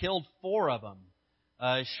 and killed 4 of them.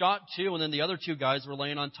 Shot 2, and then the other 2 guys were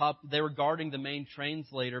laying on top. They were guarding the main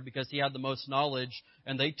translator because he had the most knowledge,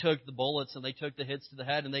 and they took the bullets and they took the hits to the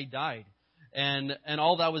head and they died. And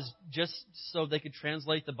all that was just so they could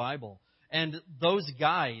translate the Bible. And those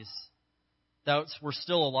guys that were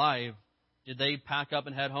still alive, did they pack up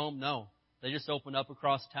and head home? No. They just opened up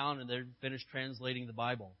across town and they finished translating the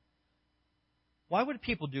Bible. Why would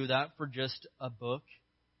people do that for just a book?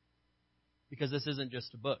 Because this isn't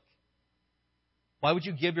just a book. Why would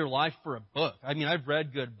you give your life for a book? I mean, I've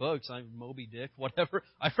read good books. I'm Moby Dick, whatever.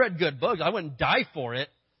 I've read good books. I wouldn't die for it.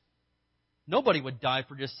 Nobody would die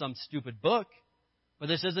for just some stupid book. But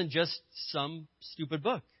this isn't just some stupid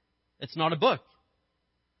book. It's not a book.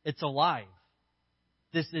 It's alive.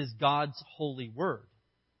 This is God's holy word.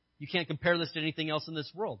 You can't compare this to anything else in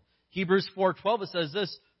this world. Hebrews 4:12, it says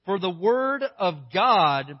this, "For the word of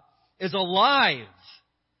God is alive."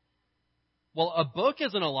 Well, a book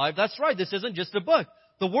isn't alive. That's right. This isn't just a book.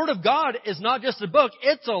 The Word of God is not just a book.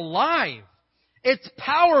 It's alive. It's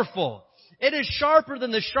powerful. It is sharper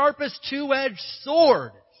than the sharpest two-edged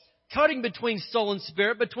sword, cutting between soul and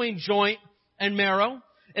spirit, between joint and marrow.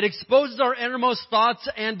 It exposes our innermost thoughts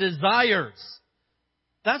and desires.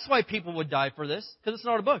 That's why people would die for this, because it's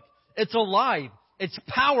not a book. It's alive. It's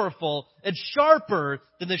powerful. It's sharper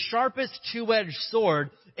than the sharpest two-edged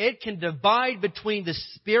sword. It can divide between the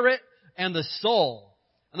spirit and the soul.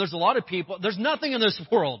 And there's a lot of people, there's nothing in this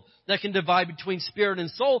world that can divide between spirit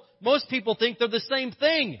and soul. Most people think they're the same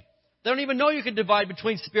thing. They don't even know you can divide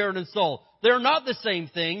between spirit and soul. They're not the same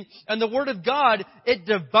thing. And the Word of God, it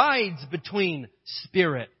divides between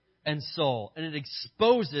spirit and soul. And it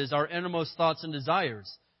exposes our innermost thoughts and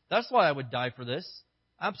desires. That's why I would die for this.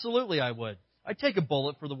 Absolutely I would. I'd take a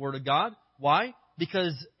bullet for the Word of God. Why?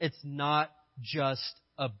 Because it's not just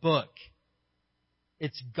a book.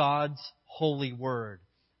 It's God's holy word.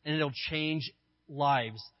 And it'll change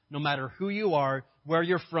lives. No matter who you are, where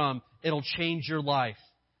you're from, it'll change your life.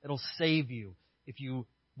 It'll save you if you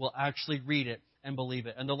will actually read it and believe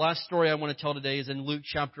it. And the last story I want to tell today is in Luke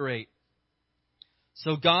chapter 8.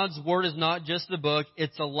 So God's word is not just a book,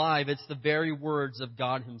 it's alive. It's the very words of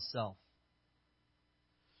God Himself.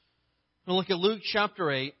 We'll look at Luke chapter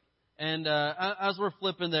 8. And as we're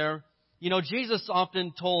flipping there, Jesus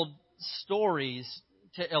often told stories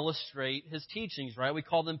to illustrate His teachings, right? We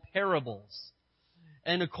call them parables.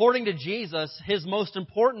 And according to Jesus, His most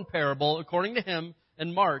important parable, according to Him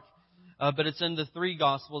and Mark, but it's in the three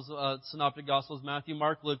Gospels, Synoptic Gospels, Matthew,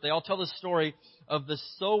 Mark, Luke, they all tell the story of the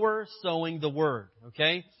sower sowing the word,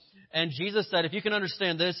 okay? And Jesus said, if you can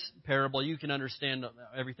understand this parable, you can understand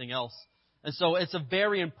everything else. And so it's a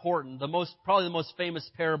very important, probably the most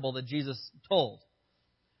famous parable that Jesus told.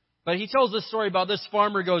 But He tells this story about this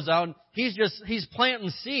farmer goes out and he's planting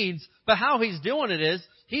seeds, but how he's doing it is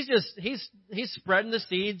he's spreading the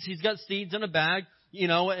seeds. He's got seeds in a bag.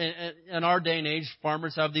 In our day and age,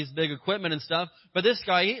 farmers have these big equipment and stuff. But this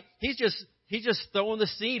guy, he's just throwing the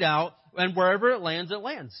seed out, and wherever it lands, it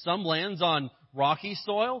lands. Some lands on rocky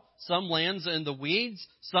soil, some lands in the weeds,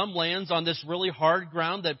 some lands on this really hard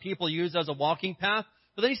ground that people use as a walking path.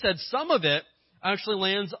 But then he said some of it actually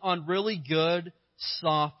lands on really good,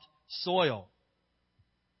 soft soil.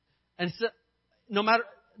 And so, no matter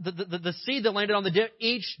the seed that landed on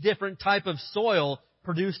each different type of soil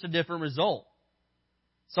produced a different result.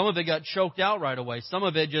 Some of it got choked out right away. Some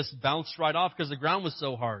of it just bounced right off because the ground was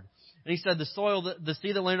so hard. And he said the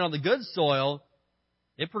seed that landed on the good soil,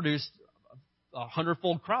 it produced a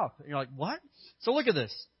 100-fold crop. And you're like, what? So look at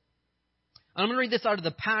this. I'm going to read this out of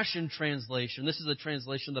the Passion Translation. This is a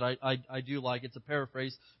translation that I do like. It's a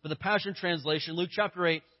paraphrase. But the Passion Translation, Luke chapter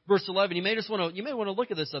 8, verse 11. You may want to look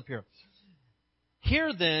at this up here.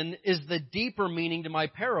 Here then is the deeper meaning to my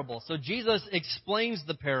parable. So Jesus explains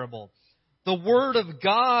the parable. The Word of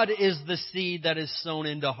God is the seed that is sown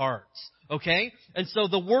into hearts. Okay? And so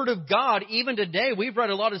the Word of God, even today, we've read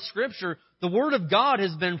a lot of Scripture. The Word of God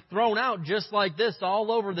has been thrown out just like this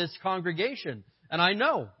all over this congregation. And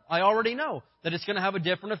I already know that it's going to have a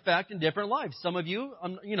different effect in different lives. Some of you,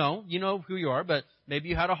 you know who you are, but maybe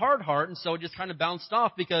you had a hard heart, and so it just kind of bounced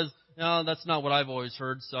off because, no, that's not what I've always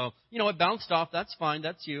heard. So, it bounced off. That's fine.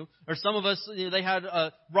 That's you. Or some of us, they had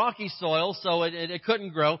rocky soil, so it couldn't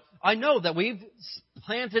grow. I know that we've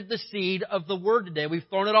planted the seed of the Word today. We've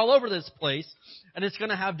thrown it all over this place, and it's going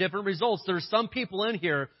to have different results. There's some people in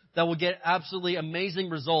here that will get absolutely amazing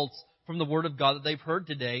results from the Word of God that they've heard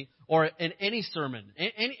today, or in any sermon,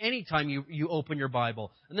 any time you open your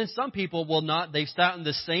Bible. And then some people will not. They've sat in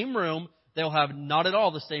the same room. They'll have not at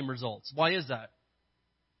all the same results. Why is that?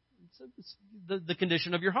 It's the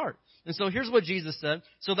condition of your heart. And so here's what Jesus said.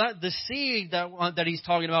 So that the seed that He's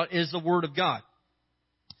talking about is the Word of God.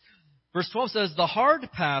 Verse 12 says, the hard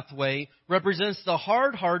pathway represents the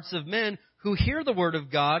hard hearts of men who hear the Word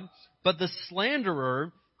of God, but the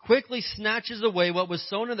slanderer quickly snatches away what was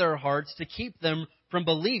sown in their hearts to keep them from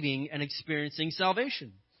believing and experiencing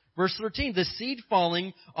salvation. Verse 13, the seed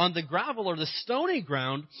falling on the gravel or the stony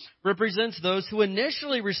ground represents those who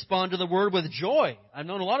initially respond to the Word with joy. I've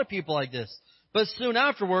known a lot of people like this. But soon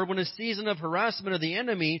afterward, when a season of harassment of the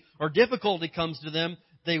enemy or difficulty comes to them,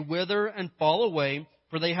 they wither and fall away,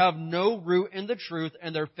 for they have no root in the truth,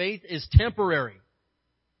 and their faith is temporary.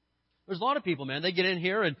 There's a lot of people, man, they get in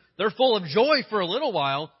here and they're full of joy for a little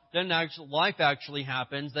while, then life actually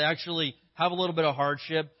happens. They actually have a little bit of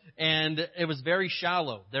hardship, and it was very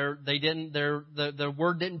shallow. The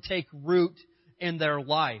word didn't take root in their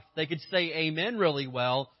life. They could say amen really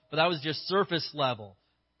well, but that was just surface level.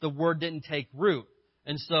 The word didn't take root.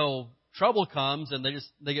 And so trouble comes and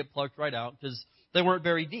they get plucked right out because they weren't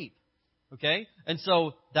very deep. Okay? And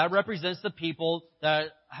so that represents the people that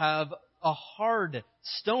have a hard,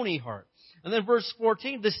 stony heart. And then verse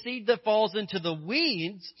 14, the seed that falls into the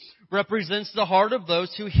weeds represents the heart of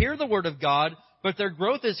those who hear the word of God, but their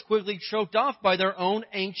growth is quickly choked off by their own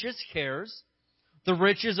anxious cares, the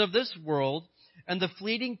riches of this world, and the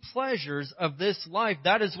fleeting pleasures of this life.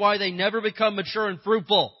 That is why they never become mature and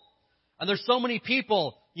fruitful. And there's so many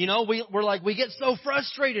people, we get so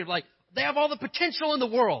frustrated, like they have all the potential in the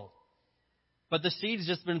world. But the seed's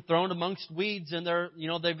just been thrown amongst weeds in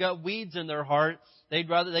they've got weeds in their heart. They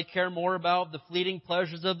care more about the fleeting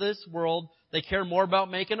pleasures of this world. They care more about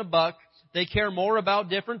making a buck. They care more about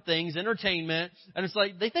different things, entertainment. And it's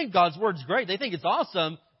like, they think God's Word's great. They think it's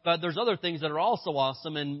awesome, but there's other things that are also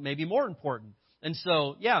awesome and maybe more important. And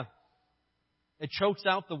so, it chokes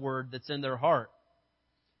out the Word that's in their heart.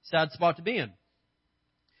 Sad spot to be in.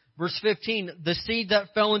 Verse 15, the seed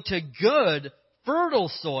that fell into good, fertile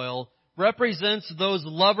soil represents those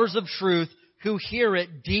lovers of truth who hear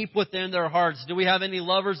it deep within their hearts. Do we have any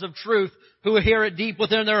lovers of truth who hear it deep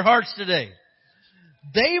within their hearts today?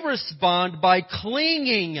 They respond by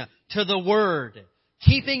clinging to the Word,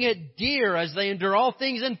 keeping it dear as they endure all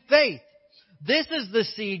things in faith. This is the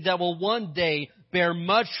seed that will one day bear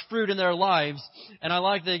much fruit in their lives. And I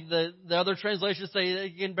like the other translations say they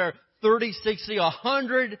can bear 30, 60,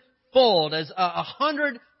 100-fold as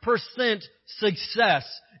 100%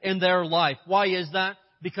 success in their life. Why is that?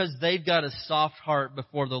 Because they've got a soft heart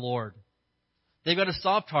before the Lord. They've got a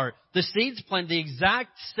soft heart. The seed's planted, the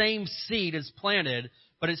exact same seed is planted,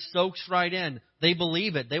 but it soaks right in. They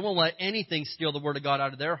believe it. They won't let anything steal the Word of God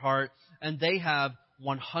out of their heart, and they have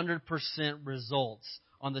 100% results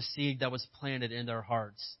on the seed that was planted in their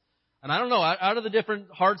hearts. And I don't know, out of the different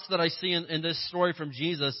hearts that I see in this story from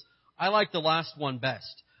Jesus, I like the last one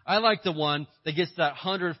best. I like the one that gets that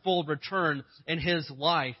 100-fold return in his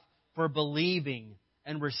life for believing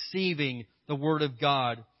and receiving the Word of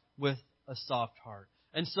God with a soft heart.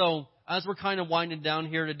 And so, as we're kind of winding down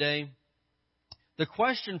here today, the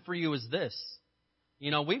question for you is this.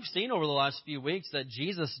 We've seen over the last few weeks that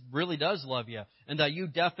Jesus really does love you, and that you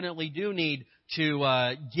definitely do need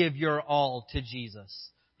to give your all to Jesus.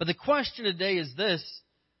 But the question today is this,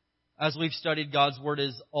 as we've studied God's Word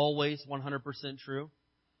is always 100% true.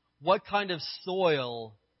 What kind of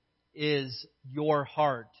soil is your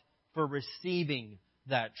heart for receiving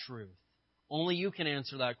that truth? Only you can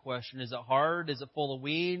answer that question. Is it hard? Is it full of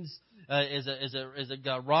weeds? Is it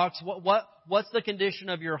got rocks? What's the condition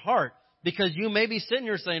of your heart? Because you may be sitting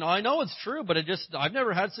here saying, I know it's true, but I've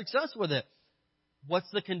never had success with it.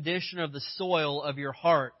 What's the condition of the soil of your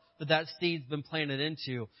heart that seed's been planted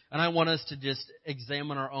into? And I want us to just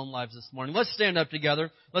examine our own lives this morning. Let's stand up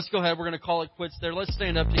together. Let's go ahead. We're going to call it quits there. Let's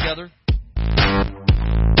stand up together.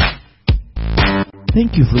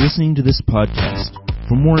 Thank you for listening to this podcast.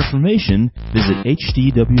 For more information, visit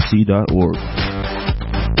hdwc.org.